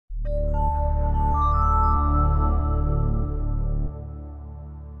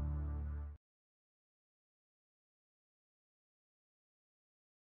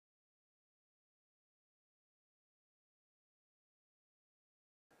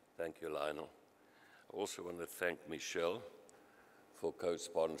Thank you, Lionel. I also want to thank Michelle for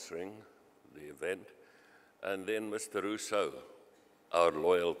co-sponsoring the event. And then Mr. Russo, our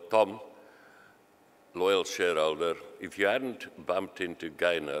loyal shareholder. If you hadn't bumped into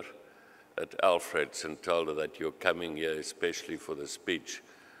Gaynor at Alfred's and told her that you're coming here especially for the speech,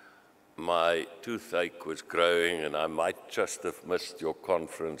 my toothache was growing and I might just have missed your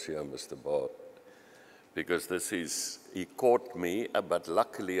conference here, Mr. Bart. Because he caught me, but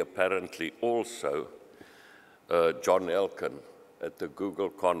luckily, apparently also, John Elkann at the Google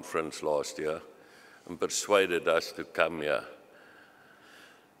conference last year and persuaded us to come here.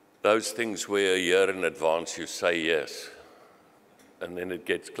 Those things where a year in advance you say yes, and then it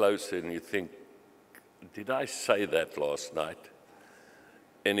gets closer and you think, did I say that last night?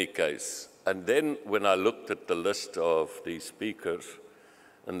 Any case. And then when I looked at the list of the speakers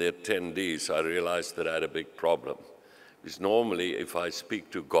and the attendees, I realized that I had a big problem. Because normally, if I speak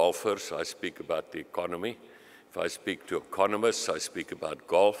to golfers, I speak about the economy. If I speak to economists, I speak about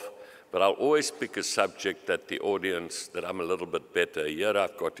golf. But I'll always pick a subject that the audience, that I'm a little bit better. Here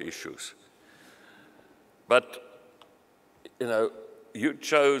I've got issues. But, you know, you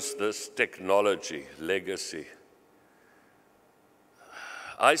chose this technology, legacy.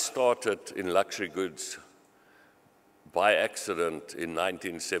 I started in luxury goods by accident in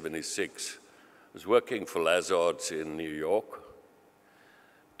 1976. I was working for Lazard's in New York.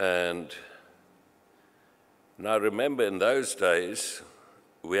 And now remember, in those days,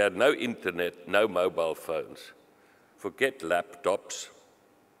 we had no internet, no mobile phones. Forget laptops.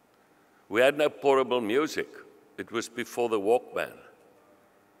 We had no portable music. It was before the Walkman.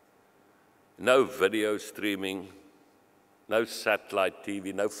 No video streaming, no satellite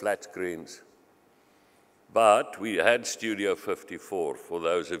TV, no flat screens. But we had Studio 54, for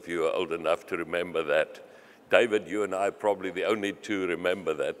those of you who are old enough to remember that. David, you and I are probably the only two who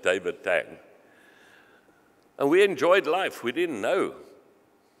remember that, David Tang. And we enjoyed life. We didn't know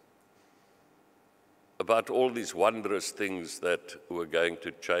about all these wondrous things that were going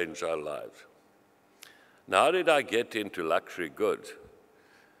to change our lives. Now, how did I get into luxury goods?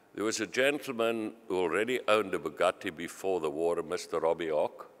 There was a gentleman who already owned a Bugatti before the war, Mr. Robbie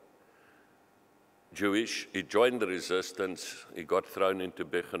Hawk. Jewish, he joined the resistance, he got thrown into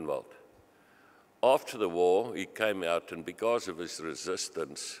Buchenwald. After the war, he came out, and because of his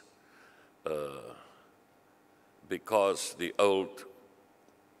resistance, because the old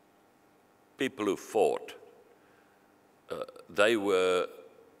people who fought, they were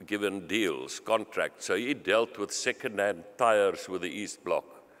given deals, contracts. So he dealt with second-hand tires with the East Bloc.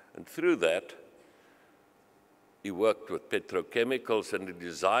 And through that, he worked with petrochemicals and he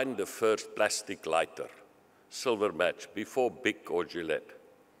designed the first plastic lighter, silver match, before Bic or Gillette.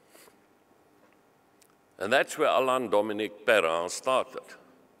 And that's where Alain-Dominique Perrin started.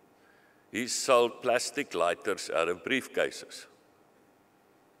 He sold plastic lighters out of briefcases.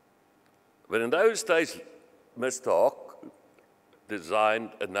 But in those days, Mr. Hawk designed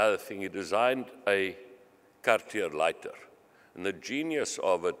another thing. He designed a Cartier lighter. And the genius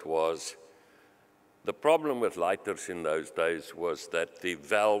of it was, the problem with lighters in those days was that the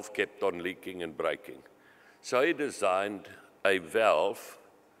valve kept on leaking and breaking. So he designed a valve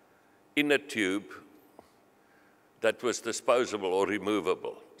in a tube that was disposable or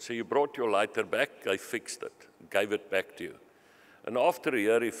removable. So you brought your lighter back, they fixed it, gave it back to you. And after a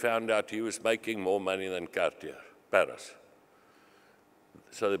year, he found out he was making more money than Cartier, Paris.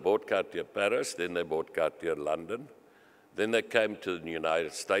 So they bought Cartier Paris, then they bought Cartier London. Then they came to the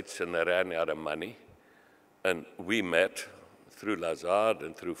United States and they ran out of money. And we met through Lazard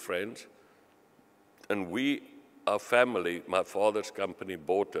and through friends. And our family, my father's company,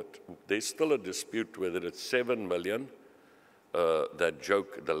 bought it. There's still a dispute whether it's 7 million, that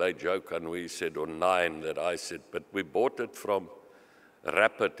joke, the late Johann Rupert said, or 9 that I said. But we bought it from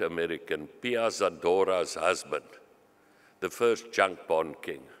Rapid American, Pia Zadora's husband, the first junk bond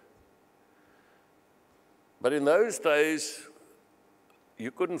king. But in those days, you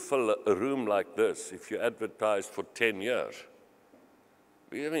couldn't fill a room like this if you advertised for 10 years.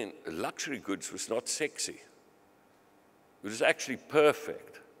 I mean, luxury goods was not sexy. It was actually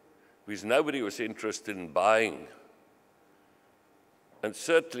perfect because nobody was interested in buying. And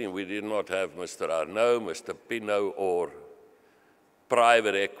certainly we did not have Mr. Arnault, Mr. Pinault, or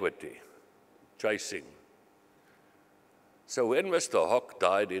private equity chasing. So when Mr. Hawk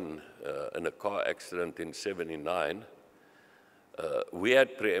died in a car accident in '79, we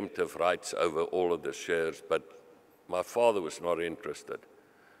had preemptive rights over all of the shares, but my father was not interested.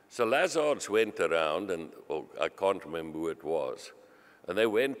 So Lazards went around, and well, I can't remember who it was, and they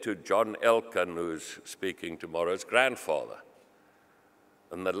went to John Elkann, who's speaking tomorrow's grandfather.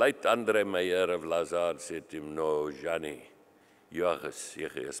 And the late Andre Meyer of Lazard said to him, no, Johnny, you are a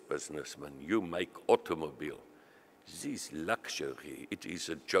serious businessman. You make automobile. This is luxury. It is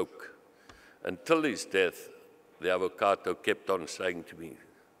a joke. Until his death, the avocado kept on saying to me,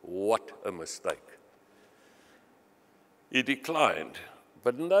 what a mistake. He declined.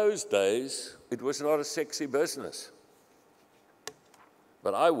 But in those days, it was not a sexy business.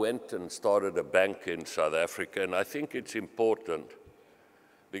 But I went and started a bank in South Africa, and I think it's important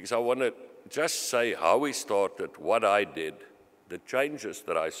because I want to just say how we started, what I did, the changes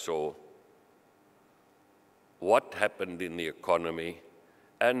that I saw, what happened in the economy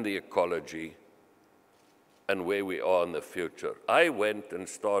and the ecology, and where we are in the future. I went and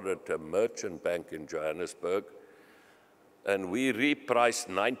started a merchant bank in Johannesburg, and we repriced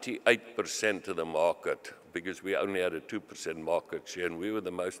 98% of the market because we only had a 2% market share, and we were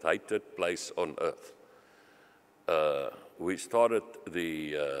the most hated place on earth. We started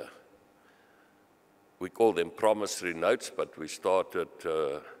the, we call them promissory notes, but we started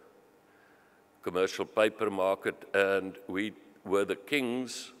commercial paper market, and we were the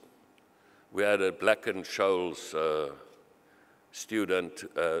kings. We had a Black and Scholes student,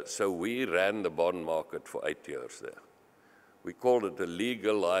 so we ran the bond market for 8 years there. We called it a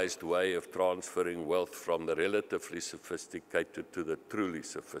legalized way of transferring wealth from the relatively sophisticated to the truly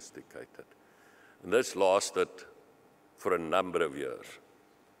sophisticated. And this lasted for a number of years.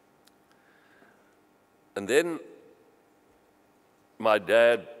 And then my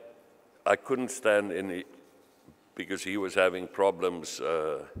dad, I couldn't stand any, because he was having problems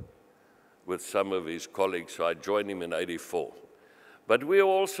with some of his colleagues, so I joined him in '84. But we were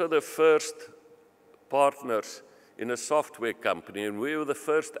also the first partners in a software company, and we were the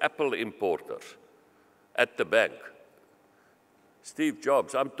first Apple importers at the bank. Steve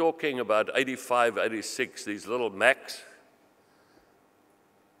Jobs, I'm talking about '85, '86, these little Macs.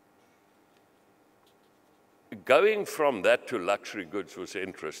 Going from that to luxury goods was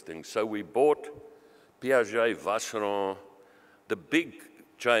interesting. So we bought Piaget, Vacheron. The big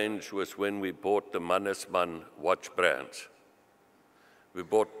change was when we bought the Mannesmann watch brands. We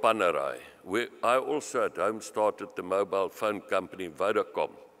bought Panerai. I also at home started the mobile phone company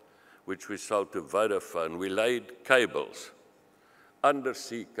Vodacom, which we sold to Vodafone. We laid cables,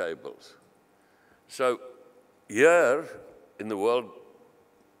 undersea cables. So here in the world,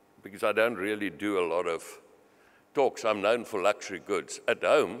 because I don't really do a lot of talks, I'm known for luxury goods. At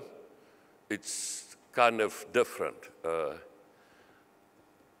home, it's kind of different.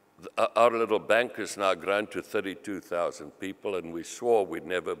 Our little bank has now grown to 32,000 people, and we swore we'd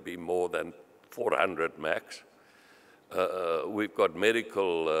never be more than 400 max. We've got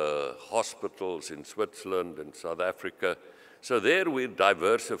medical hospitals in Switzerland and South Africa. So there we're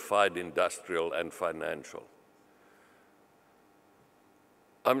diversified industrial and financial.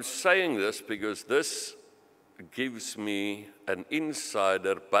 I'm saying this because this gives me an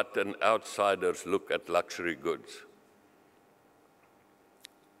insider but an outsider's look at luxury goods.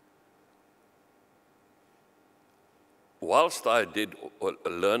 Whilst I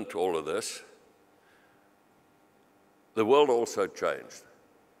learned all of this, the world also changed.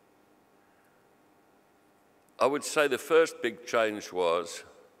 I would say the first big change was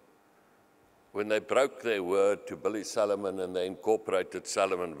when they broke their word to Billy Salomon and they incorporated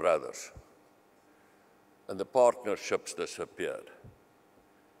Salomon Brothers, and the partnerships disappeared.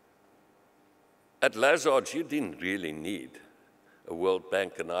 At Lazard, you didn't really need a World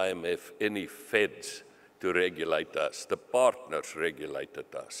Bank, an IMF, any feds to regulate us. The partners regulated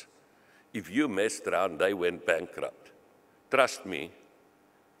us. If you messed around, they went bankrupt. Trust me,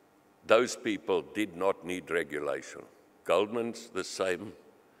 those people did not need regulation. Goldman's the same.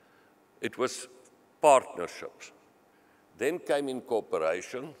 It was partnerships. Then came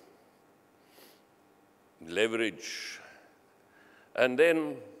incorporation, leverage, and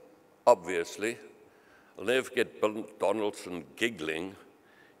then, obviously, I'll never get Bill Donaldson giggling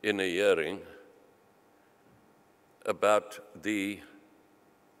in a hearing about the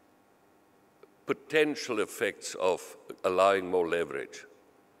potential effects of allowing more leverage.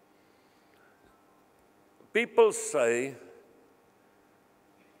 People say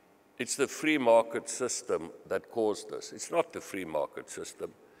it's the free market system that caused this. It's not the free market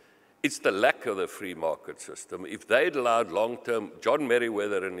system. It's the lack of the free market system. If they'd allowed long-term, John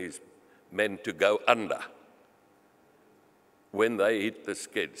Merriweather and his men to go under when they hit the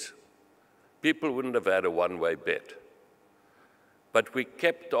skids, people wouldn't have had a one-way bet. But we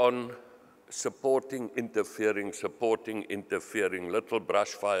kept on supporting, interfering, little brush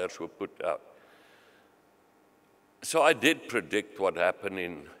fires were put out. So I did predict what happened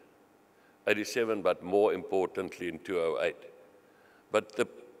in '87, but more importantly in 2008. But the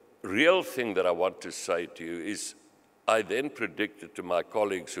real thing that I want to say to you is, I then predicted to my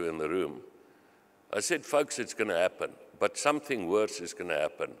colleagues who were in the room, I said, folks, it's going to happen, but something worse is going to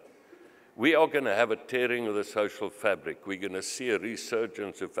happen. We are going to have a tearing of the social fabric. We're going to see a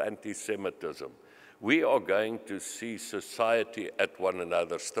resurgence of anti-Semitism. We are going to see society at one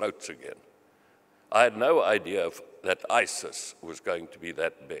another's throats again. I had no idea that ISIS was going to be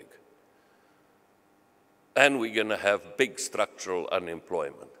that big. And we're going to have big structural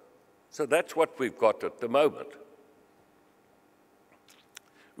unemployment. So that's what we've got at the moment.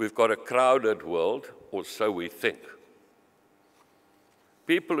 We've got a crowded world, or so we think.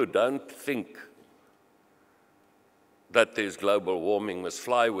 People who don't think that there's global warming must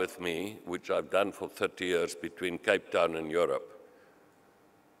fly with me, which I've done for 30 years between Cape Town and Europe.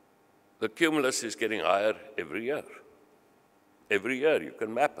 The cumulus is getting higher every year. Every year, you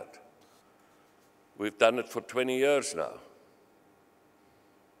can map it. We've done it for 20 years now.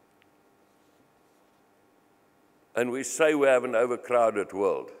 And we say we have an overcrowded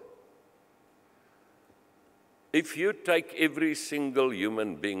world. If you take every single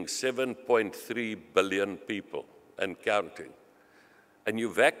human being, 7.3 billion people and counting, and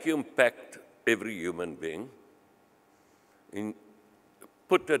you vacuum packed every human being,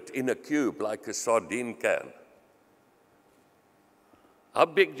 put it in a cube like a sardine can, how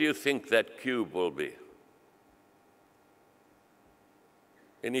big do you think that cube will be?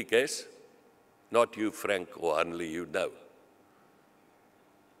 Any guess? Not you, Frank, or Hanley, you know.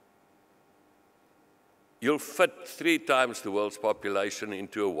 You'll fit 3 times the world's population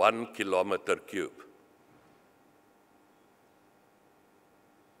into a 1 kilometer cube.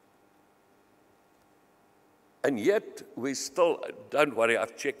 And yet, we still, don't worry,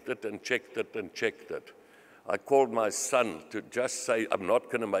 I've checked it and checked it and checked it. I called my son to just say, I'm not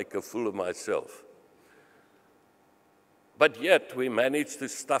going to make a fool of myself. But yet, we managed to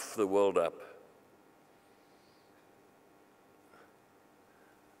stuff the world up.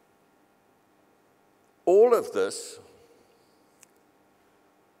 All of this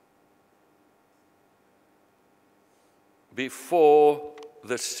before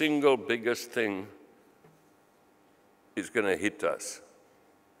the single biggest thing is going to hit us.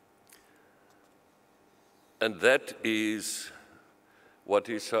 And that is what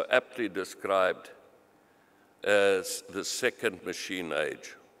is so aptly described as the second machine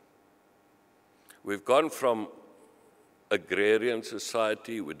age. We've gone from agrarian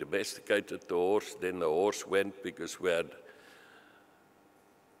society, we domesticated the horse, then the horse went because we had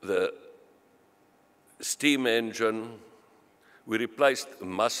the steam engine, we replaced the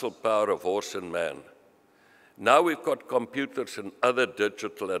muscle power of horse and man. Now we've got computers and other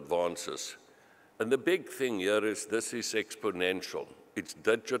digital advances. And the big thing here is this is exponential. It's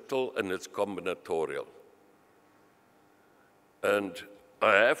digital and it's combinatorial. And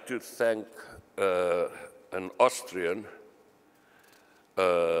I have to thank an Austrian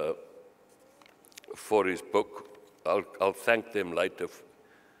for his book. I'll thank them later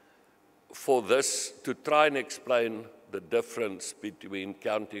for this, to try and explain the difference between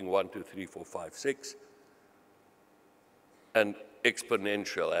counting 1, 2, 3, 4, 5, 6 and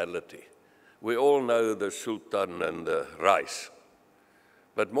exponentiality. We all know the sultan and the rice.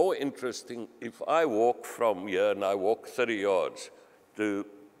 But more interesting, if I walk from here and I walk 30 yards to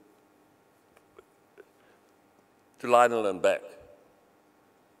Lionel and back,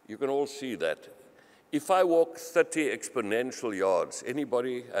 you can all see that. If I walk 30 exponential yards,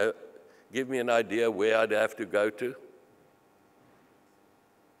 anybody give me an idea where I'd have to go to?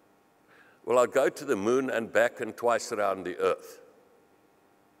 Well, I'll go to the moon and back and twice around the earth.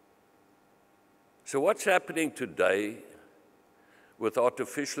 So what's happening today with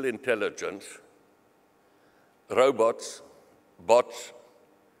artificial intelligence, robots, bots?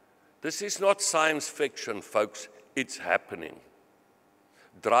 This is not science fiction, folks. It's happening.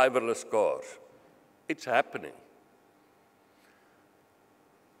 Driverless cars. It's happening.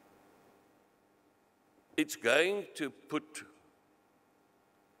 It's going to put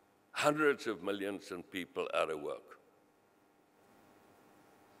hundreds of millions of people out of work.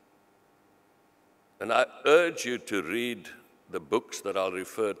 And I urge you to read the books that I'll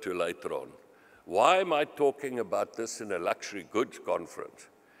refer to later on. Why am I talking about this in a luxury goods conference?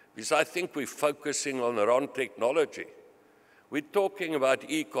 Because I think we're focusing on the wrong technology. We're talking about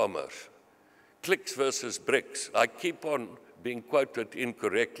e-commerce, clicks versus bricks. I keep on being quoted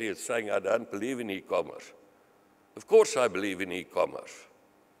incorrectly as saying I don't believe in e-commerce. Of course I believe in e-commerce.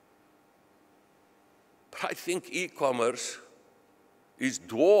 But I think e-commerce is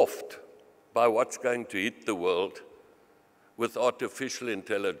dwarfed by what's going to hit the world with artificial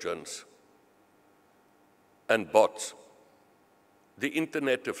intelligence and bots. the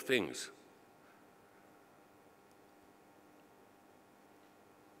Internet of Things.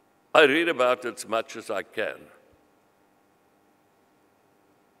 I read about it as much as I can,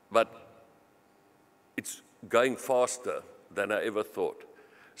 but it's going faster than I ever thought.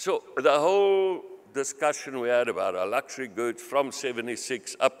 So the whole discussion we had about our luxury goods from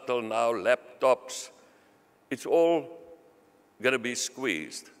 76 up till now, laptops, it's all going to be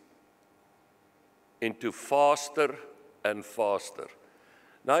squeezed into faster and faster.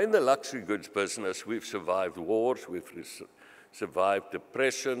 Now, in the luxury goods business, we've survived wars, we've survived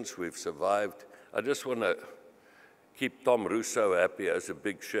depressions, we've survived. I just want to keep Tom Russo happy as a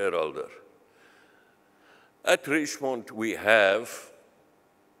big shareholder. At Richemont, we have,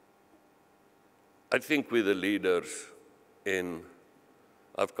 I think we're the leaders in,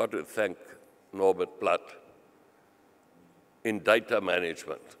 I've got to thank Norbert Platt, in data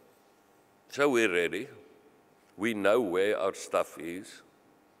management. So we're ready. We know where our stuff is,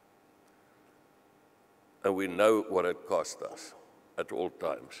 and we know what it cost us at all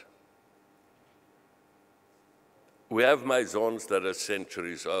times. We have maisons that are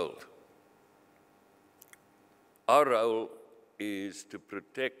centuries old. Our role is to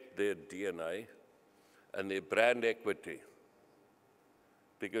protect their DNA and their brand equity,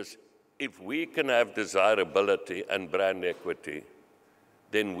 because if we can have desirability and brand equity,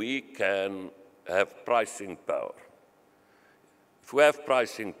 then we can have pricing power. If we have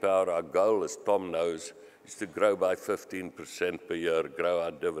pricing power, our goal, as Tom knows, is to grow by 15% per year, grow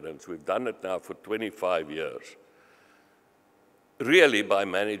our dividends. We've done it now for 25 years, really by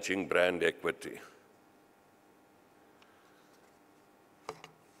managing brand equity.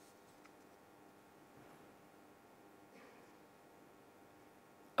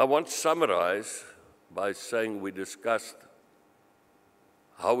 I want to summarize by saying we discussed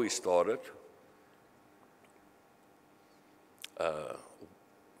how we started,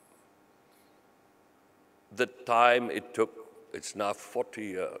 the time it took. It's now 40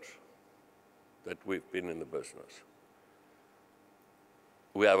 years that we've been in the business.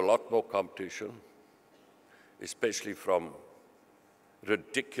 We have a lot more competition, especially from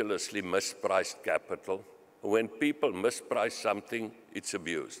ridiculously mispriced capital. When people misprice something, it's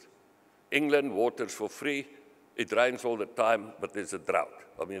abused. England, water's for free. It rains all the time, but there's a drought.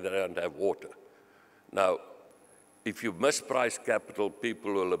 I mean, they don't have water. Now, if you misprice capital,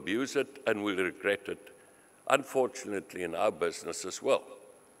 people will abuse it and will regret it, unfortunately, in our business as well.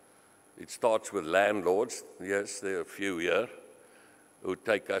 It starts with landlords. Yes, there are a few here who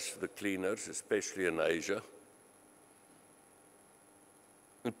take us to the cleaners, especially in Asia.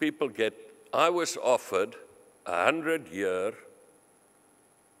 And people get, I was offered 100-year,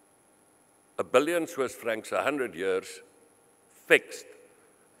 £1 billion Swiss francs, 100 years, fixed,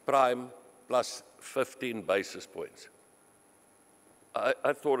 prime plus 15 basis points.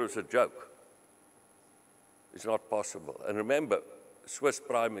 I thought it was a joke. It's not possible. And remember, Swiss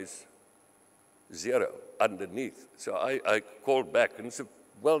prime is 0 underneath. So I called back, and it's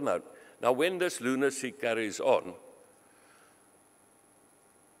well known. Now, when this lunacy carries on,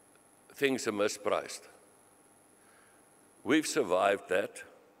 things are mispriced. We've survived that.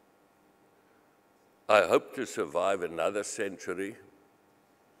 I hope to survive another century.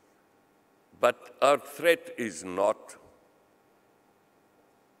 But our threat is not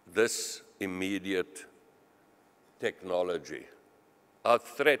this immediate technology. Our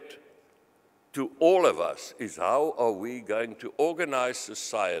threat to all of us is how are we going to organize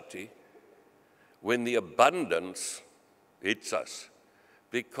society when the abundance hits us?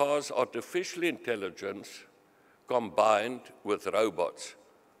 Because artificial intelligence combined with robots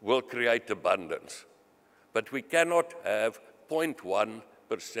will create abundance. But we cannot have 0.1%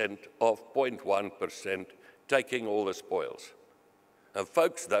 of 0.1% taking all the spoils. And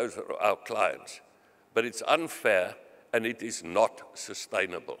folks, those are our clients. But it's unfair and it is not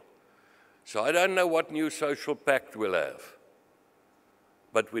sustainable. So I don't know what new social pact we'll have,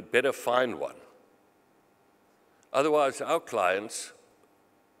 but we'd better find one. Otherwise, our clients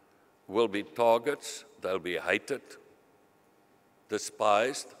will be targets, they'll be hated,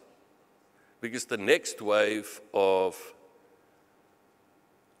 despised, because the next wave of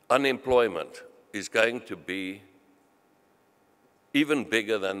unemployment is going to be even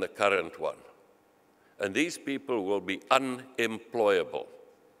bigger than the current one. And these people will be unemployable.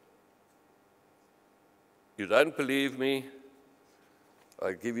 You don't believe me?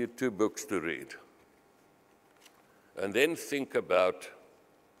 I'll give you 2 books to read. And then think about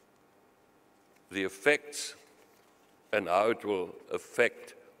the effects and how it will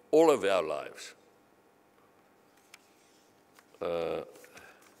affect all of our lives. The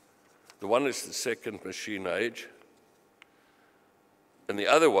one is The Second Machine Age. And the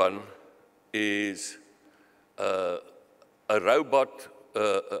other one is a robot.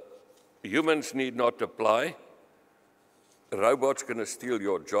 Humans need not apply. A robot's going to steal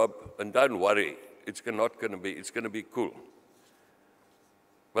your job, and don't worry, it's going to be cool.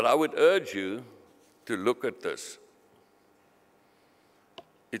 But I would urge you to look at this.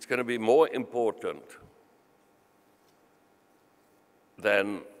 It's going to be more important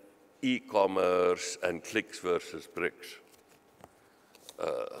than e-commerce and clicks versus bricks.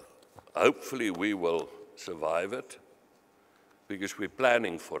 Hopefully we will survive it because we're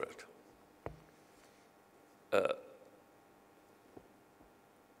planning for it.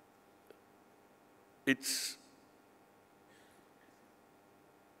 It's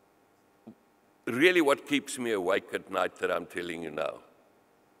really what keeps me awake at night that I'm telling you now.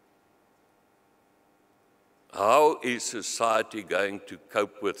 How is society going to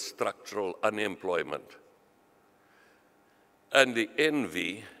cope with structural unemployment and the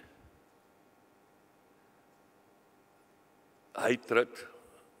envy, hatred,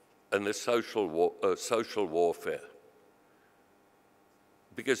 and the social warfare?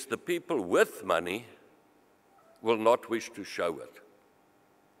 Because the people with money will not wish to show it.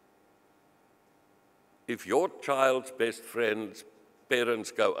 If your child's best friend's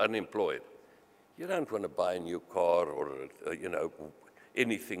parents go unemployed, you don't want to buy a new car or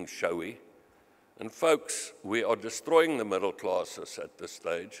anything showy. And folks, we are destroying the middle classes at this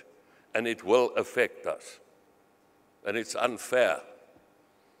stage, and it will affect us. And it's unfair.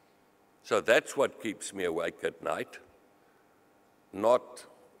 So that's what keeps me awake at night, not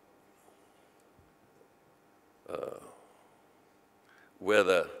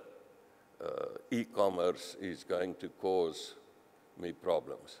whether e-commerce is going to cause me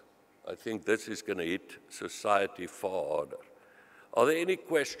problems. I think this is going to hit society far harder. Are there any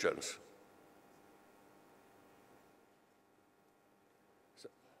questions?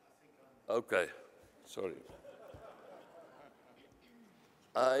 Okay, sorry.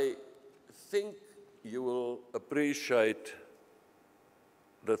 I think you will appreciate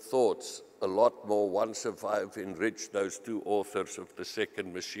the thoughts a lot more once I've enriched those two authors of the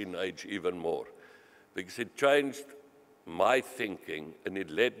second machine age even more, because it changed my thinking and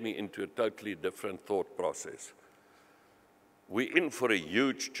it led me into a totally different thought process. We're in for a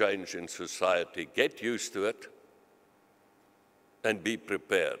huge change in society. Get used to it and be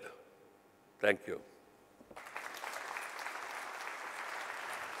prepared. Thank you.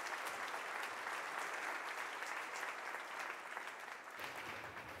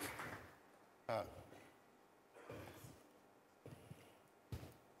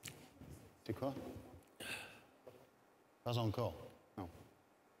 C'est quoi? Pas encore. Oh.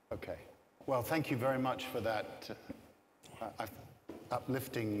 Okay. Well, thank you very much for that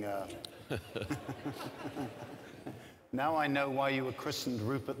uplifting. Now I know why you were christened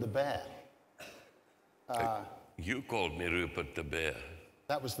Rupert the Bear. You called me Rupert the Bear.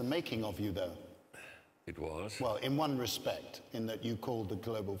 That was the making of you, though. It was? Well, in one respect, in that you called the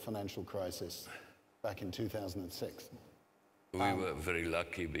global financial crisis back in 2006. We were very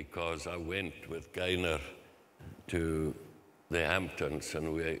lucky because I went with Gaynor to the Hamptons,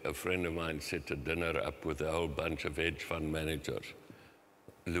 and a friend of mine set a dinner up with a whole bunch of hedge fund managers.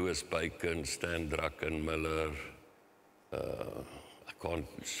 Louis Bacon, Stan Druckenmiller,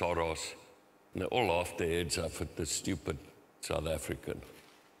 Soros, and they all laughed their heads off at the stupid South African.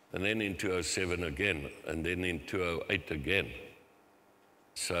 And then in 2007 again, and then in 2008 again.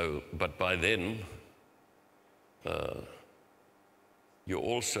 So, but by then, you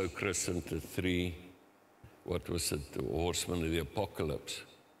also christened the three, what was it, the horsemen of the apocalypse.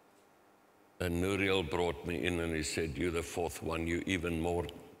 And Nuriel brought me in and he said, you're the fourth one, you're even more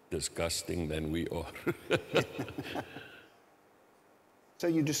disgusting than we are. So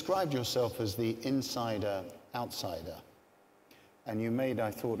you described yourself as the insider-outsider. And you made,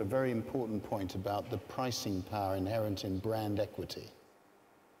 I thought, a very important point about the pricing power inherent in brand equity.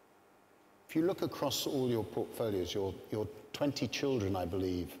 If you look across all your portfolios, your 20 children, I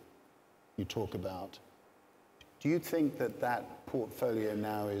believe, you talk about, do you think that that portfolio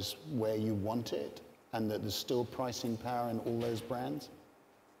now is where you want it and that there's still pricing power in all those brands?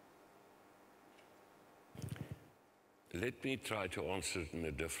 Let me try to answer it in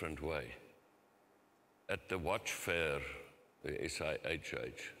a different way. At the watch fair, the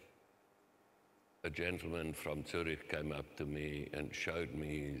SIHH, a gentleman from Zurich came up to me and showed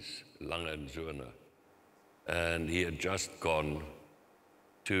me his Lange & Söhne. And he had just gone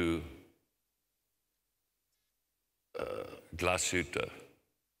to Glashütte,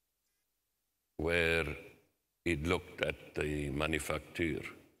 where he'd looked at the manufacture.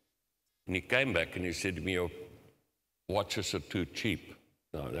 And he came back and he said to me, your watches are too cheap.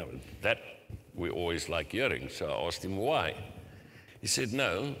 No, that we always like hearing. So I asked him why. He said,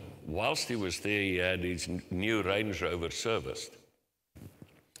 no, whilst he was there, he had his new Range Rover serviced.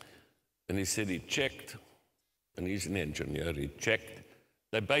 And he said he checked, and he's an engineer, he checked.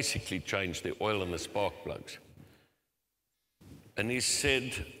 They basically changed the oil and the spark plugs. And he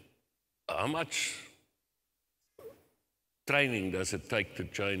said, how much training does it take to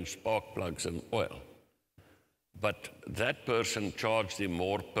change spark plugs and oil? But that person charged him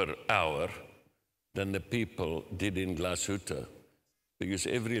more per hour than the people did in Glashütte, because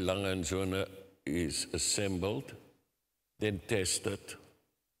every Lange is assembled, then tested,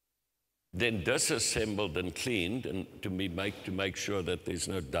 then disassembled and cleaned, and to make sure that there's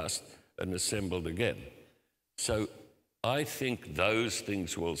no dust, and assembled again. So I think those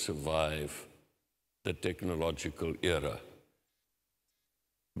things will survive the technological era.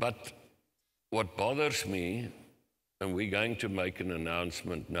 But what bothers me, and we're going to make an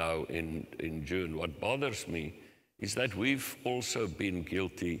announcement now in June, what bothers me is that we've also been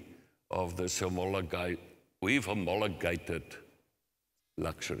guilty of this we've homologated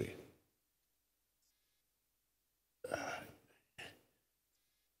luxury.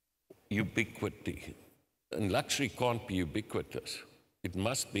 Ubiquity. And luxury can't be ubiquitous. It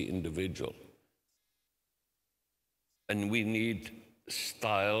must be individual. And we need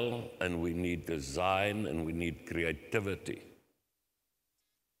style, and we need design, and we need creativity.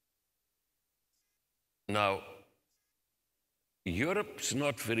 Now, Europe's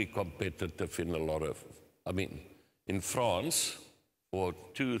not very competitive in a lot of, in France, for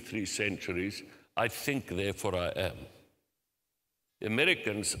 2-3 centuries, I think, therefore I am. The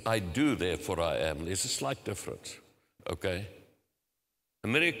Americans, I do, therefore I am. There's a slight difference, okay?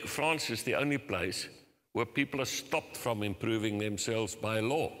 France is the only place where people are stopped from improving themselves by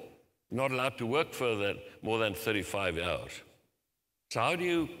law. You're not allowed to work for more than 35 hours. So how do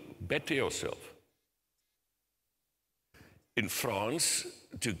you better yourself? In France,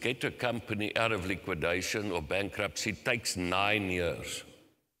 to get a company out of liquidation or bankruptcy takes 9 years.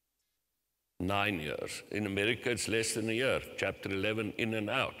 9 years. In America, it's less than a year. Chapter 11, in and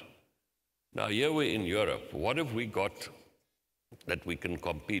out. Now, here we're in Europe. What have we got that we can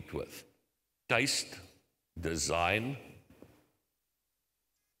compete with? Taste, design,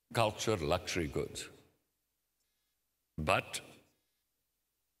 culture, luxury goods. But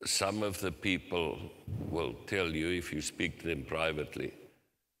some of the people will tell you, if you speak to them privately,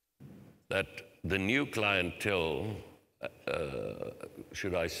 that the new clientele,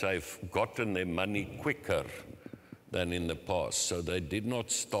 should I say, gotten their money quicker than in the past. So they did not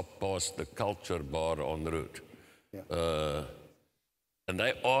stop past the culture bar en route. Yeah. And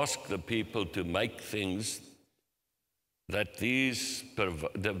they ask the people to make things that the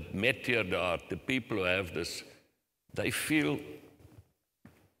métier d'art, the people who have this, they feel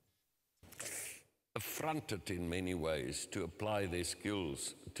affronted in many ways to apply their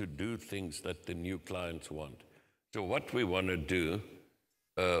skills to do things that the new clients want. So what we want to do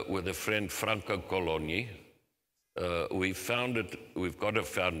with a friend, Franco Cologni, we've got a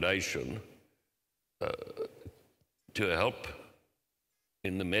foundation to help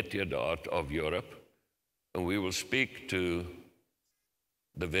in the métier d'art of Europe, and we will speak to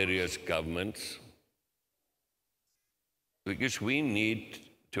the various governments, because we need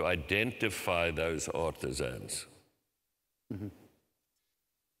to identify those artisans. Mm-hmm.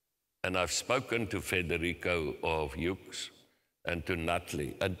 And I've spoken to Federico of Hughes and to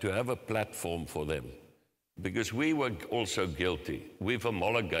Nutley, and to have a platform for them, because we were also guilty. We've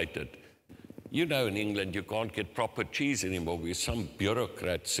homologated. You know, in England, you can't get proper cheese anymore because some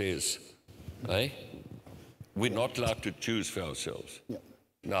bureaucrat says, hey, we're not allowed to choose for ourselves. Yeah.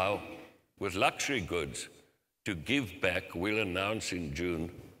 Now, with luxury goods, to give back, we'll announce in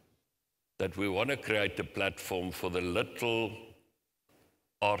June that we want to create a platform for the little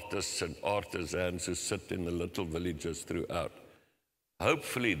artists and artisans who sit in the little villages throughout.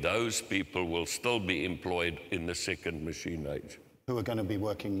 Hopefully, those people will still be employed in the second machine age. Who are going to be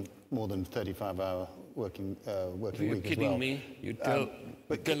working more than 35-hour working week as well. Are you kidding me? You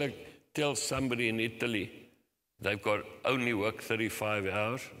tell somebody in Italy they've got only work 35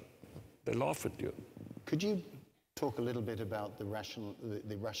 hours, they laugh at you. Could you talk a little bit about the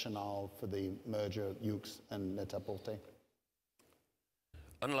rationale for the merger, Hughes and Net-a-Porter?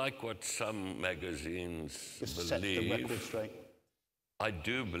 Unlike what some magazines Just set the record straight. I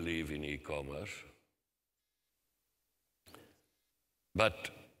do believe in e-commerce. But,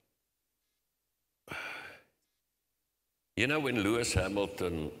 you know, when Lewis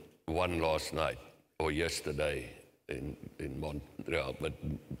Hamilton won last night, or yesterday in Montreal, but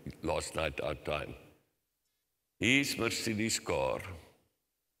last night our time, his Mercedes car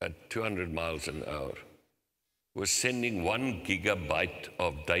at 200 miles an hour was sending 1 gigabyte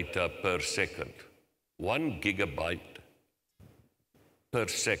of data per second. 1 gigabyte per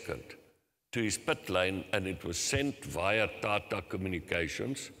second to his pit lane, and it was sent via Tata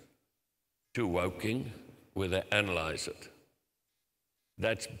Communications to Woking, where they analyze it.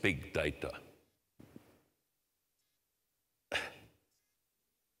 That's big data.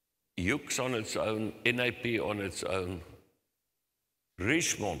 Hughes on its own, NAP on its own,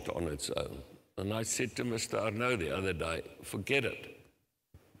 Richmond on its own. And I said to Mr. Arnaud the other day, forget it.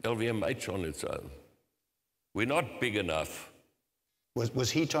 LVMH on its own. We're not big enough.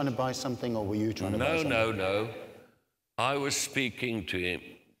 Was he trying to buy something, or were you trying to buy something? No. I was speaking to him,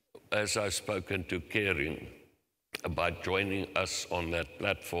 as I've spoken to Kering, about joining us on that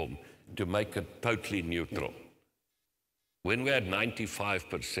platform to make it totally neutral. When we had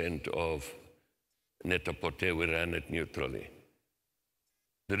 95% of Net-a-Porter, we ran it neutrally.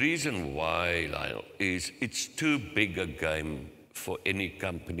 The reason why, Lionel, is it's too big a game for any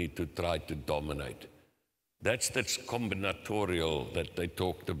company to try to dominate. That's that combinatorial that they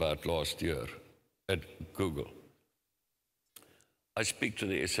talked about last year at Google. I speak to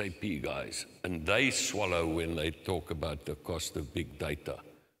the SAP guys, and they swallow when they talk about the cost of big data.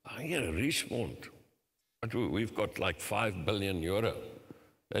 I hear Richmond. We've got like €5 billion.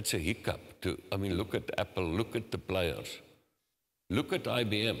 That's a hiccup. Look at Apple, look at the players. Look at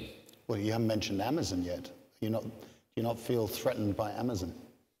IBM. Well, you haven't mentioned Amazon yet. Do you not feel threatened by Amazon?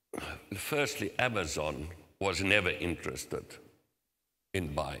 Firstly, Amazon was never interested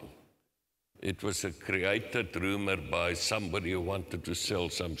in buying. It was a created rumor by somebody who wanted to sell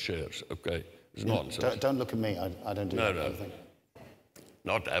some shares, okay? It's nonsense. Don't look at me, I don't do that kind of thing.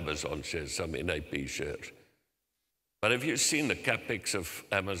 Not Amazon shares, some NAP shares. But have you seen the capex of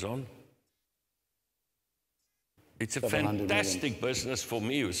Amazon? It's a fantastic business for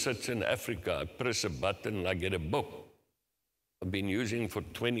me who sits in Africa. I press a button and I get a book. I've been using it for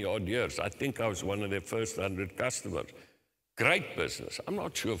 20 odd years. I think I was one of their first 100 customers. Great business. I'm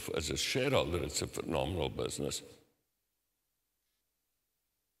not sure if as a shareholder it's a phenomenal business.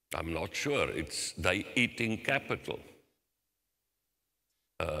 I'm not sure. They eating capital.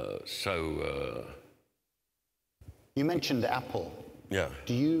 You mentioned Apple. Yeah.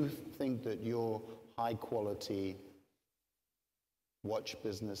 Do you think that your high quality watch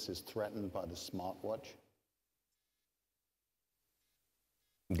business is threatened by the smartwatch?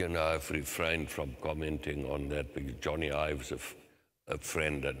 I've refrained from commenting on that because Johnny Ive's a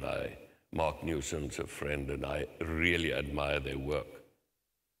friend, and Mark Newson's a friend, and I really admire their work.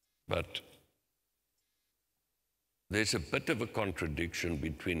 But there's a bit of a contradiction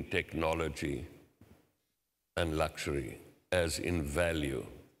between technology and luxury, as in value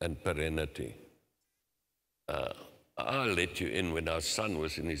and perennity. I'll let you in. When our son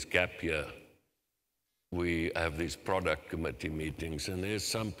was in his gap year, we have these product committee meetings, and there's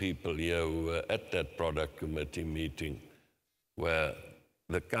some people here who were at that product committee meeting where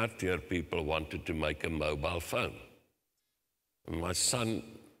the Cartier people wanted to make a mobile phone. And my son,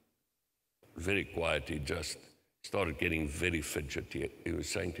 very quiet, he just started getting very fidgety. He was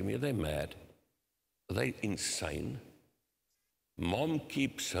saying to me, are they mad? Are they insane? Mom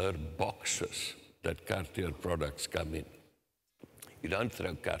keeps her boxes that Cartier products come in. You don't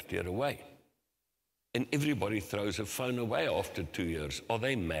throw Cartier away. And everybody throws a phone away after 2 years. Are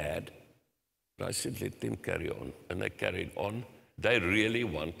they mad? But I said, let them carry on. And they carried on. They really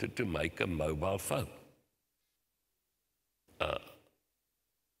wanted to make a mobile phone.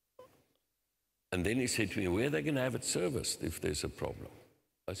 And then he said to me, where are they going to have it serviced if there's a problem?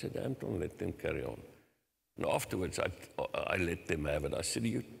 I said, Anton, let them carry on. And afterwards, I let them have it. I said, are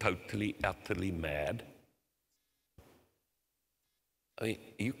you totally, utterly mad? I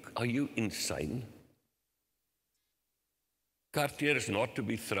mean, are you insane? Cartier is not to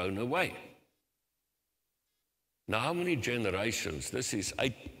be thrown away. Now, how many generations? This is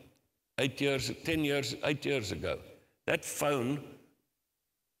 8 years ago. That phone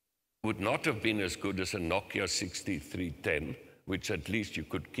would not have been as good as a Nokia 6310, which at least you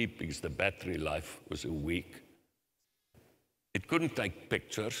could keep because the battery life was a week. It couldn't take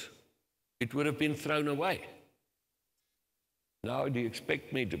pictures. It would have been thrown away. Now, do you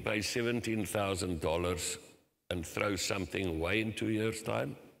expect me to pay $17,000 and throw something away in 2 years'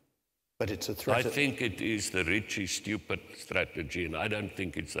 time? But it's a threat. I think it is the Richie stupid strategy, and I don't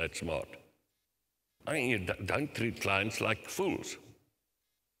think it's that smart. I mean, you don't treat clients like fools.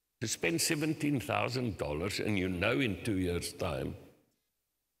 To spend $17,000 and you know in 2 years' time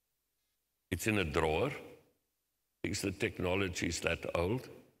it's in a drawer because the technology is that old,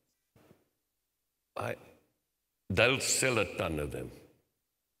 they'll sell a ton of them.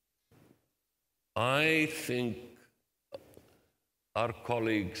 I think our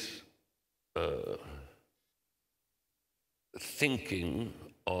colleagues thinking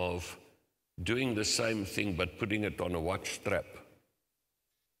of doing the same thing but putting it on a watch strap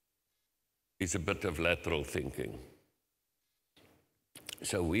is a bit of lateral thinking.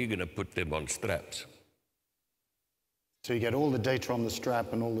 So we're going to put them on straps. So you get all the data on the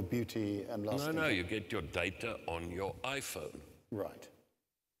strap and all the beauty and lasting. No, you get your data on your iPhone. Right.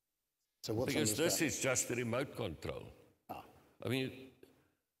 So what's because on the this strap? is just the remote control. I mean,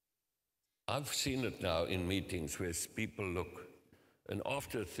 I've seen it now in meetings where people look, and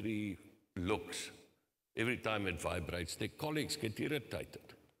after 3 looks, every time it vibrates, their colleagues get irritated.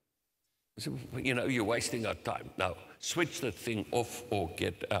 So, you know, you're wasting our time. Now, switch the thing off or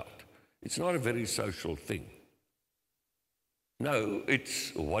get out. It's not a very social thing. No,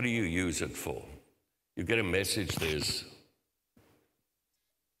 it's what do you use it for? You get a message, there's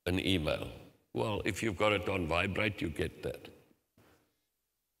an email. Well, if you've got it on vibrate, you get that.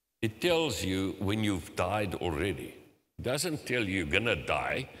 It tells you when you've died already. It doesn't tell you you're going to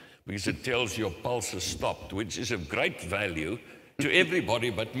die, because it tells your pulse has stopped, which is of great value to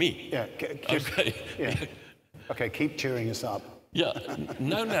everybody but me. Yeah, okay. Yeah. Okay, keep cheering us up. Yeah,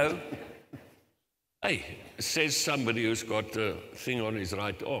 no. Hey, says somebody who's got a thing on his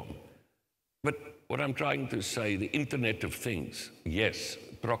right arm. But what I'm trying to say, the Internet of Things, yes,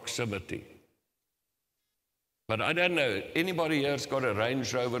 proximity. But I don't know, anybody here's got a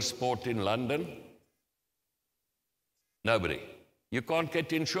Range Rover Sport in London? Nobody. You can't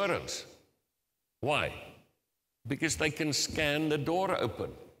get insurance. Why? Because they can scan the door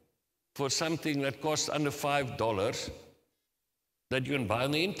open for something that costs under $5 that you can buy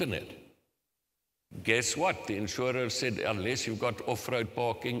on the internet. Guess what? The insurer said, unless you've got off-road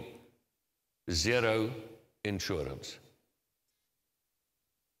parking, 0 insurance.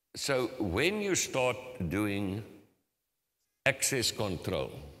 So when you start doing access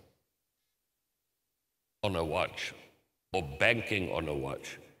control on a watch or banking on a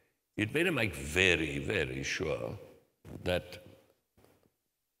watch, you'd better make very, very sure that...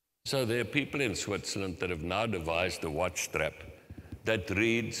 So there are people in Switzerland that have now devised a watch strap that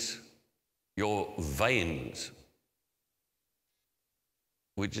reads your veins,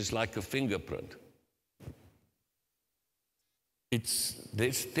 which is like a fingerprint.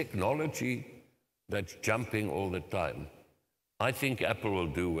 There's technology that's jumping all the time. I think Apple will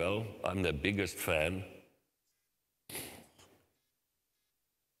do well. I'm the biggest fan.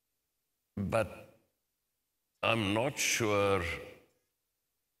 But I'm not sure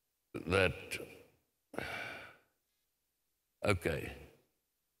that, okay,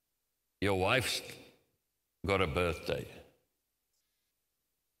 your wife's got a birthday.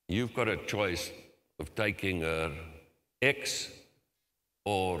 You've got a choice of taking her X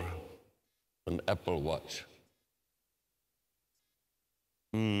or an Apple Watch.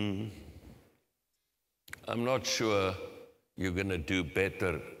 I'm not sure you're going to do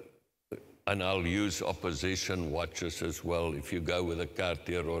better, and I'll use opposition watches as well. If you go with a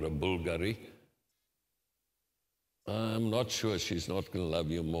Cartier or a Bulgari, I'm not sure she's not going to love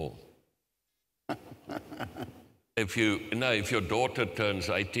you more. If your daughter turns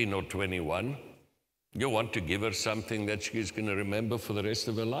 18 or 21, you want to give her something that she's going to remember for the rest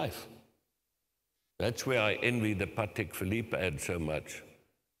of her life. That's where I envy the Patek Philippe ad so much.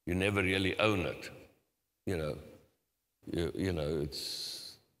 You never really own it. You know,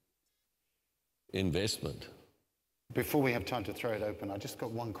 it's investment. Before we have time to throw it open, I just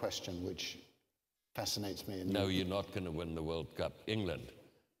got one question which fascinates me. No, you're not going to win the World Cup. England.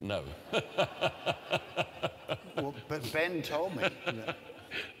 No. Well, but Ben told me.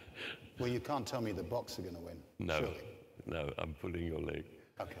 Well, you can't tell me the Box are going to win. No, surely. No, I'm pulling your leg.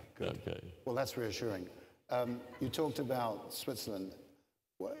 Okay, good. Okay. Well, that's reassuring. You talked about Switzerland.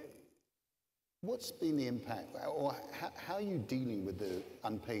 What's been the impact, or how are you dealing with the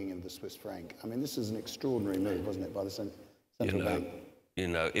unpegging of the Swiss franc? I mean, this is an extraordinary move, wasn't it, by the central bank? You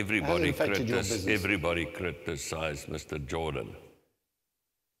know, everybody criticized Mr. Jordan.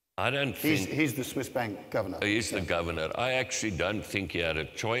 I don't think... He's the Swiss bank governor. He's the governor. I actually don't think he had a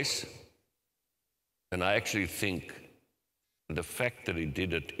choice. And I actually think the fact that he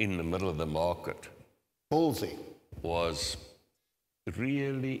did it in the middle of the market... Ballsy. ...was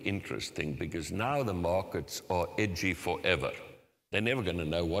really interesting, because now the markets are edgy forever. They're never going to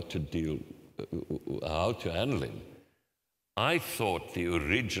know what to deal, how to handle him. I thought the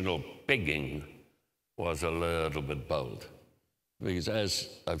original pegging was a little bit bold. Because as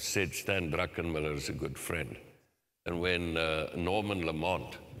I've said, Stan Druckenmiller is a good friend. And when Norman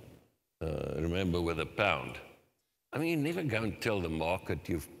Lamont, remember with a pound, I mean, you never go and tell the market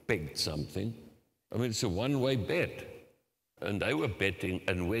you've pegged something. I mean, it's a one-way bet. And they were betting,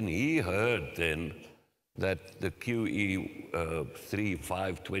 and when he heard then that the QE 3,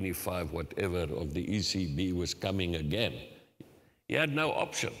 5, 25, whatever of the ECB was coming again, he had no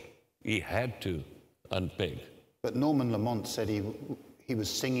option. He had to unpeg. But Norman Lamont said he was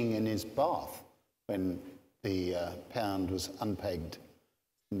singing in his bath when the pound was unpegged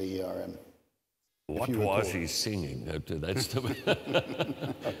in the ERM. What was he singing? That's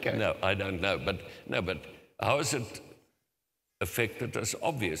the Okay. No, I don't know. But how has it affected us?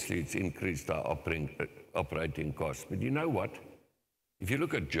 Obviously, it's increased our operating costs. But you know what? If you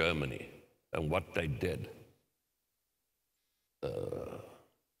look at Germany and what they did,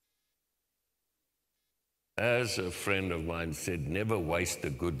 as a friend of mine said, never waste a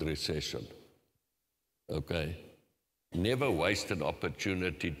good recession. Okay? Never waste an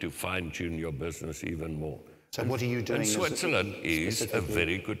opportunity to fine-tune your business even more. So what are you doing? And Switzerland is a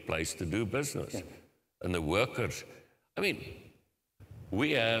very good place to do business. Yeah. And the workers, I mean,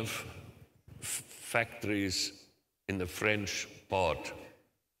 we have factories in the French part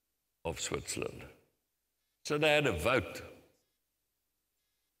of Switzerland. So they had a vote.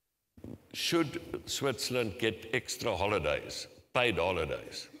 Should Switzerland get extra holidays, paid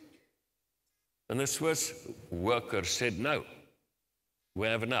holidays? And the Swiss workers said, no, we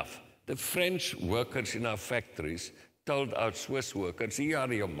have enough. The French workers in our factories told our Swiss workers, are you out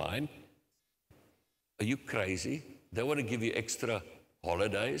of your mind? Are you crazy? They want to give you extra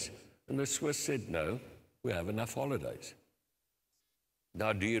holidays? And the Swiss said, no, we have enough holidays.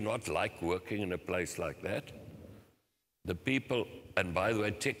 Now, do you not like working in a place like that? The people, and by the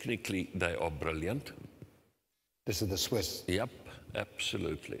way, technically, they are brilliant. This is the Swiss. Yep,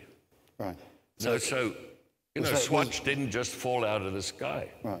 absolutely. Right. So Swatch didn't just fall out of the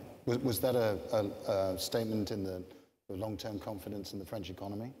sky. Right. Was that a statement in the long-term confidence in the French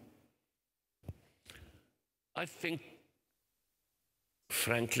economy? I think,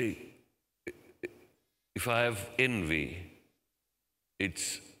 frankly, if I have envy,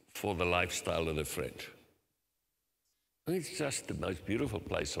 it's for the lifestyle of the French. I mean, it's just the most beautiful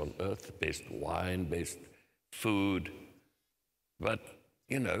place on earth, the best wine, best food. But,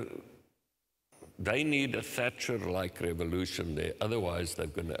 you know, they need a Thatcher-like revolution there. Otherwise, they're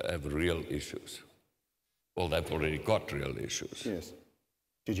going to have real issues. Well, they've already got real issues. Yes.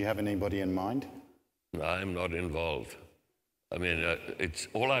 Did you have anybody in mind? No, I'm not involved. I mean, it's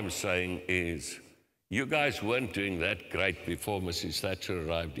all I'm saying is you guys weren't doing that great before Mrs. Thatcher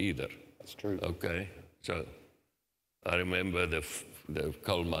arrived either. That's true. Okay, so I remember the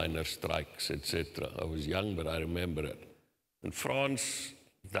coal miner strikes, etc. I was young, but I remember it. In France,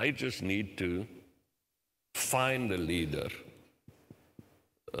 they just need to find a leader.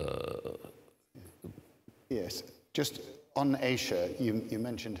 Yes. Just on Asia, you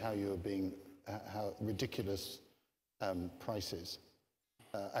mentioned how you were being, how ridiculous prices.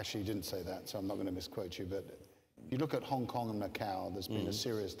 Actually, you didn't say that, so I'm not going to misquote you, but you look at Hong Kong and Macau, there's been a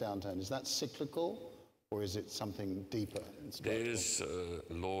serious downturn. Is that cyclical, or is it something deeper? There's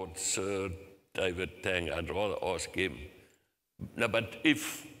Lord Sir David Tang. I'd rather ask him. No, but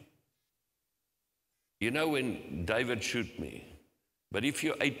if, you know when David shoot me, but if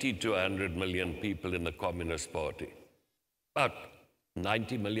you're 80 to 100 million people in the Communist Party, about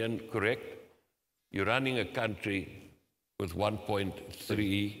 90 million, correct? You're running a country with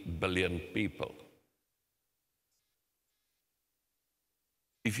 1.3 billion people.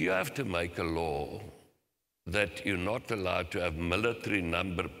 If you have to make a law that you're not allowed to have military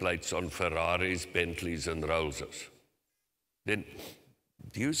number plates on Ferraris, Bentleys, and Rollses, then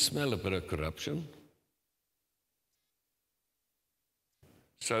do you smell a bit of corruption?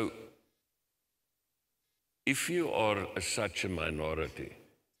 So, if you are such a minority,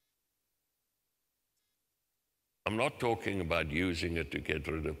 I'm not talking about using it to get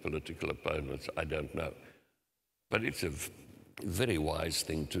rid of political opponents, I don't know. But it's a very wise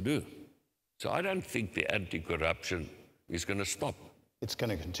thing to do. So I don't think the anti-corruption is going to stop. It's going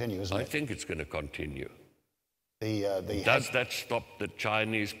to continue, isn't it? I think it's going to continue. Does that stop the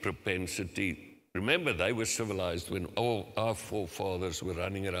Chinese propensity? Remember, they were civilized when all our forefathers were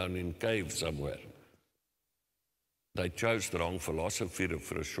running around in caves somewhere. They chose the wrong philosophy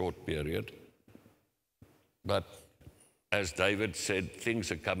for a short period. But as David said,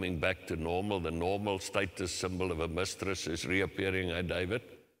 things are coming back to normal. The normal status symbol of a mistress is reappearing, David?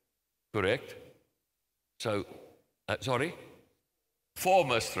 Correct? So, sorry? 4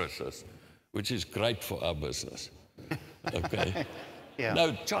 mistresses, which is great for our business. Okay? Yeah.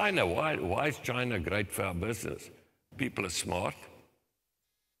 No, China, why is China great for our business? People are smart.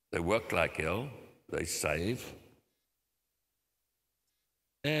 They work like hell. They save.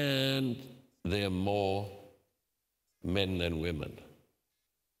 And there are more men than women.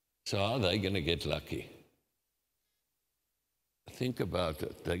 So are they going to get lucky? Think about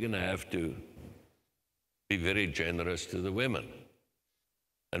it. They're going to have to be very generous to the women.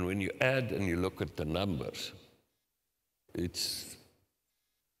 And when you add and you look at the numbers, but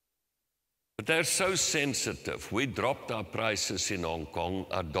they're so sensitive. We dropped our prices in Hong Kong,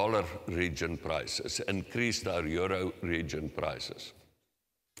 our dollar region prices, increased our euro region prices.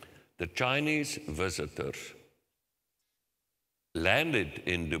 The Chinese visitors landed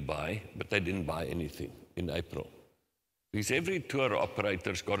in Dubai, but they didn't buy anything in April. Because every tour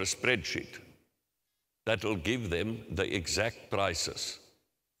operator's got a spreadsheet that will give them the exact prices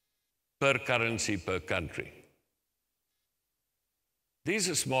per currency, per country. These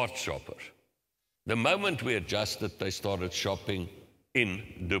are smart shoppers. The moment we adjusted, they started shopping in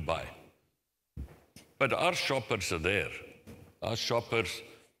Dubai. But our shoppers are there. Our shoppers,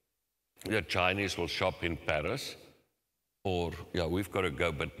 the Chinese will shop in Paris, or, yeah, we've got to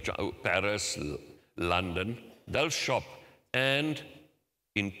go, but Paris, London, they'll shop, and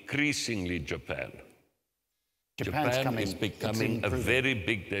increasingly Japan. Japan is becoming a very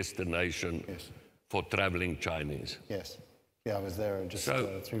big destination for traveling Chinese. Yes. Yeah, I was there just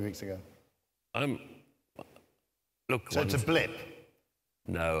 3 weeks ago. Look, so it's a blip?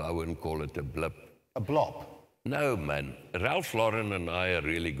 No, I wouldn't call it a blip. A blop? No, man. Ralph Lauren and I are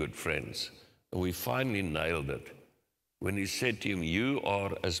really good friends. And we finally nailed it. When he said to him, "You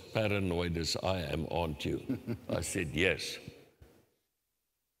are as paranoid as I am, aren't you?" I said, "Yes."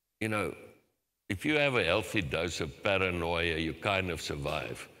 You know, if you have a healthy dose of paranoia, you kind of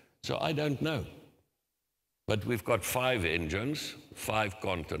survive. So I don't know. But we've got 5 engines, 5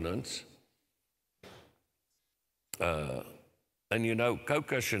 continents. And you know,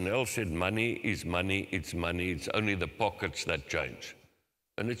 Coco Chanel said, money is money, it's money, it's only the pockets that change.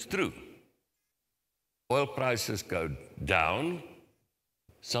 And it's true. Oil prices go down,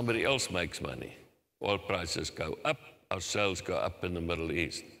 somebody else makes money. Oil prices go up, our sales go up in the Middle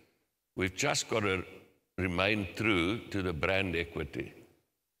East. We've just got to remain true to the brand equity.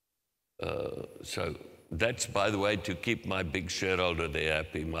 So that's, by the way, to keep my big shareholder there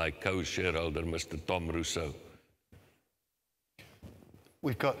happy, my co-shareholder, Mr. Tom Russo.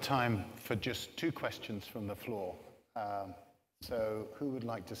 We've got time for just 2 questions from the floor. So who would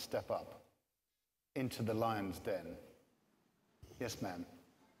like to step up into the lion's den? Yes, ma'am.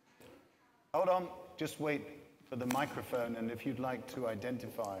 Hold on, just wait for the microphone, and if you'd like to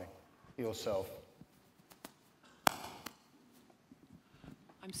identify yourself.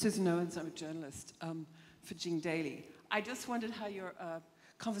 I'm Susan Owens, I'm a journalist for Jing Daily. I just wondered how your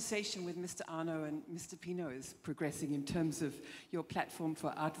conversation with Mr. Arnault and Mr. Pinault is progressing in terms of your platform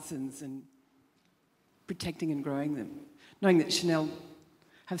for artisans and protecting and growing them, knowing that Chanel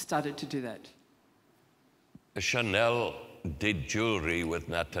have started to do that. Chanel did jewelry with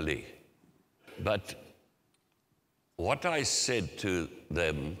Natalie, but what I said to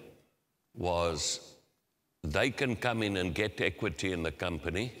them was they can come in and get equity in the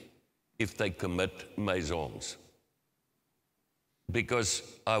company if they commit maisons. Because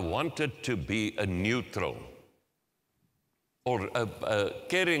I wanted to be a neutral, or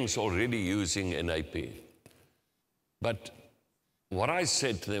Kering's already using NAP. But what I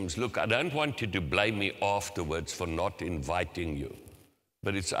said to them is, look, I don't want you to blame me afterwards for not inviting you,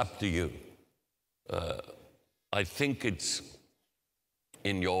 but it's up to you. I think it's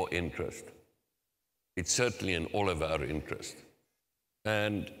in your interest. It's certainly in all of our interest.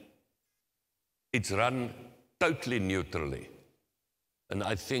 And it's run totally neutrally. And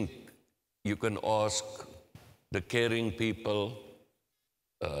I think you can ask the Kering people,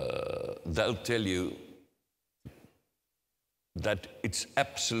 they'll tell you that it's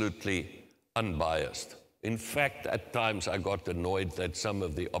absolutely unbiased. In fact, at times I got annoyed that some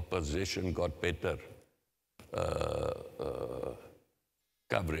of the opposition got better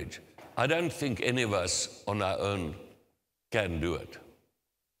coverage. I don't think any of us on our own can do it.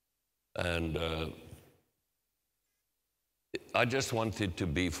 And I just want it to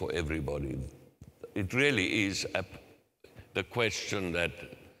be for everybody. It really is the question that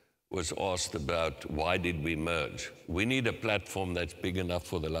was asked about why did we merge. We need a platform that's big enough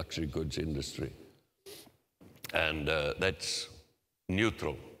for the luxury goods industry. And that's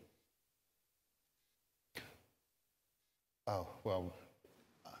neutral. Oh, well,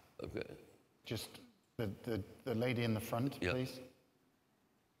 okay. Just the lady in the front, yeah. Please.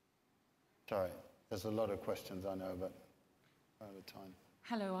 Sorry, there's a lot of questions, I know, but out of time.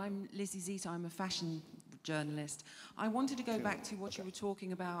 Hello, I'm Lizzie Zita. I'm a fashion journalist. I wanted to go back to what you were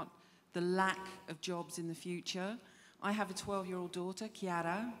talking about, the lack of jobs in the future. I have a 12-year-old daughter,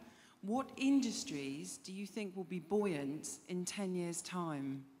 Chiara. what industries do you think will be buoyant in 10 years'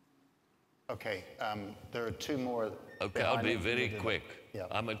 time? Okay, there are two more. Okay, I'll be very quick. Yeah.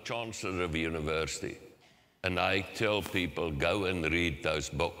 I'm a chancellor of a university, and I tell people, go and read those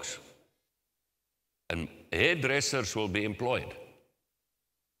books. And hairdressers will be employed.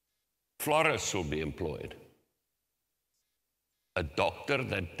 Florists will be employed. A doctor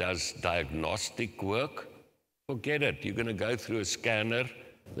that does diagnostic work, forget it. You're going to go through a scanner,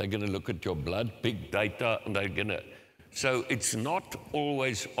 they're going to look at your blood, big data, and they're going to... So it's not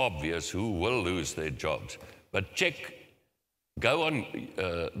always obvious who will lose their jobs. But check, go on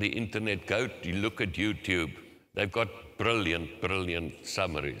the internet, you look at YouTube. They've got brilliant, brilliant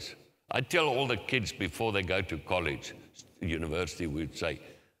summaries. I tell all the kids before they go to college, university, we'd say,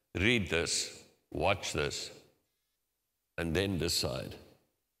 read this, watch this, and then decide.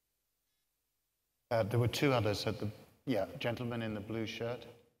 There were two others at the, gentleman in the blue shirt,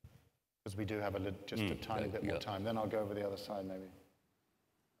 because we do have just a tiny bit more time. Then I'll go over the other side, maybe.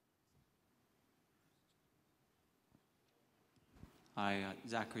 Hi,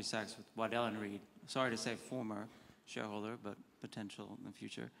 Zachary Sachs with Waddell & Reed. Sorry to say former shareholder, but potential in the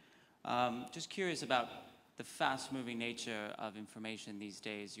future. Just curious about the fast-moving nature of information these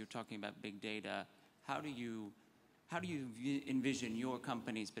days. You're talking about big data. How do you envision your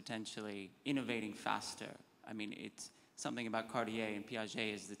companies potentially innovating faster? I mean, it's something about Cartier and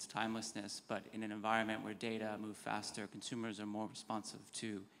Piaget is its timelessness, but in an environment where data move faster, consumers are more responsive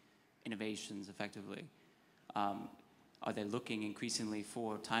to innovations effectively. Are they looking increasingly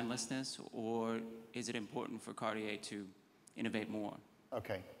for timelessness, or is it important for Cartier to innovate more?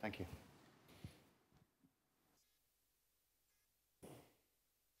 Okay, thank you.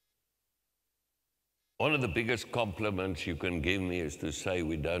 One of the biggest compliments you can give me is to say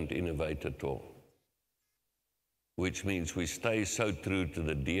we don't innovate at all, which means we stay so true to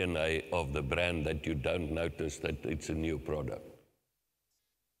the DNA of the brand that you don't notice that it's a new product.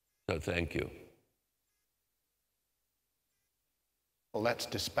 So thank you. Well, that's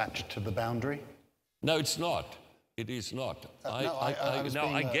dispatched to the boundary. No, it's not. It is not.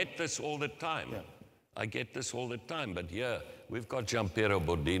 I get this all the time. Yeah. I get this all the time. But here, we've got Giampiero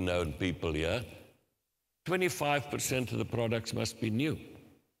Bodino and people here. 25% of the products must be new.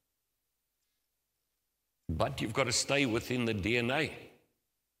 But you've got to stay within the DNA.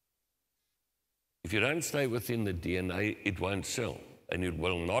 If you don't stay within the DNA, it won't sell, and it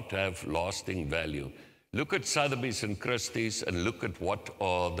will not have lasting value. Look at Sotheby's and Christie's and look at what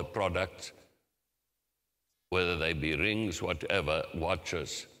are the products, whether they be rings, whatever,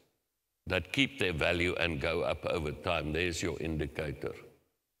 watches, that keep their value and go up over time. There's your indicator.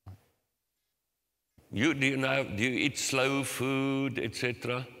 Do you eat slow food,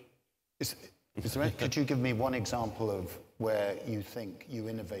 etc.? Could you give me one example of where you think you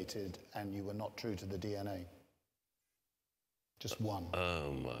innovated and you were not true to the DNA? Just one.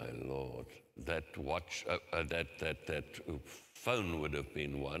 Oh my Lord! That watch, that phone would have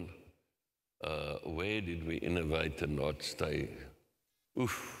been one. Where did we innovate and not stay?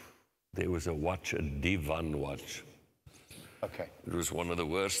 Oof! There was a watch, a Divan watch. Okay. It was one of the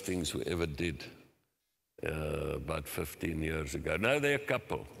worst things we ever did. About 15 years ago. No, they're a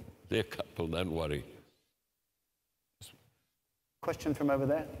couple. They're a couple, don't worry. Question from over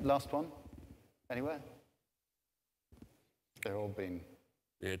there, last one. Anywhere? They're all been...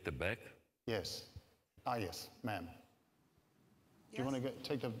 They're at the back? Yes. Ah, yes, ma'am. Yes. Do you want to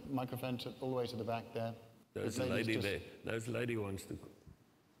take the microphone all the way to the back there? There's a lady there. There's a lady who wants to...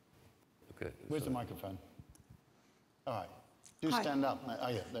 Okay. Where's the microphone? All right. Do Hi. stand up. Oh,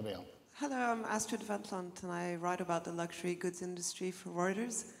 yeah, there we are. Hello, I'm Astrid Wendland, and I write about the luxury goods industry for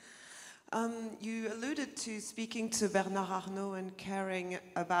Reuters. You alluded to speaking to Bernard Arnault and caring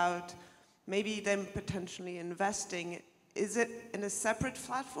about maybe them potentially investing. Is it in a separate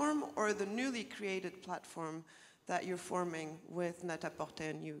platform or the newly created platform that you're forming with Net-a-Porter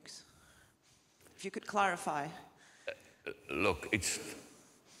and Hughes? If you could clarify. Look,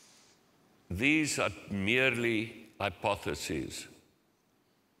 these are merely hypotheses.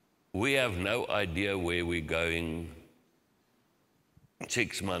 We have no idea where we're going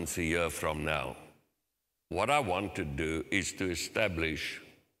 6 months, a year from now. What I want to do is to establish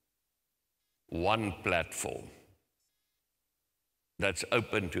one platform that's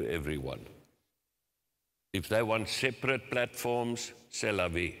open to everyone. If they want separate platforms, c'est la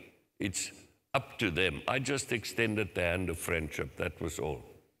vie. It's up to them. I just extended the hand of friendship, that was all.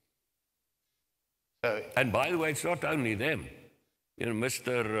 And by the way, it's not only them. You know,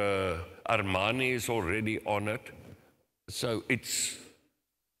 Mr. Armani is already on it. So it's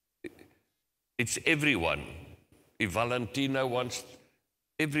everyone. If Valentino wants,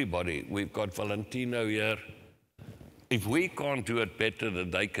 everybody. We've got Valentino here. If we can't do it better than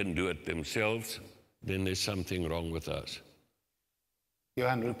they can do it themselves, then there's something wrong with us.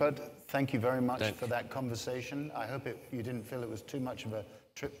 Johann Rupert, thank you very much for that conversation. I hope you didn't feel it was too much of a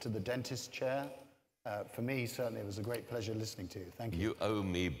trip to the dentist chair. For me, certainly, it was a great pleasure listening to you. Thank you. You owe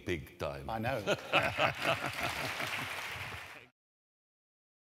me big time. I know.